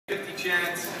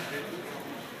chance.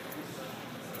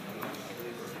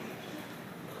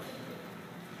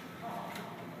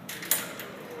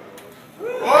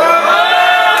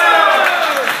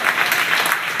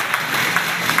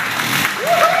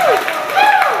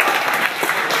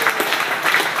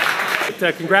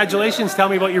 Congratulations. Tell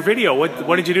me about your video.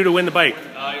 What did you do to win the bike?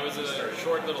 It was a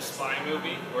short little spy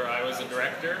movie where I was a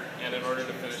director, and in order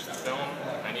to finish the film,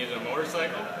 I needed a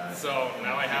motorcycle. So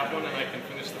now I have one and I can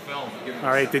finish the film. All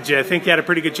right. Did you think you had a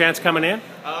pretty good chance coming in?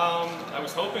 I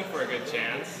was hoping for a good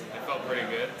chance. I felt pretty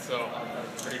good, so I'm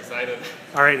pretty excited.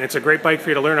 All right. And it's a great bike for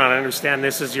you to learn on. I understand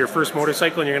this is your first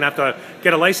motorcycle and you're going to have to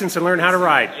get a license and learn how to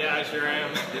ride. Yeah, I sure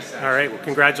am. All right. Well,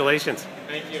 congratulations.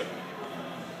 Thank you.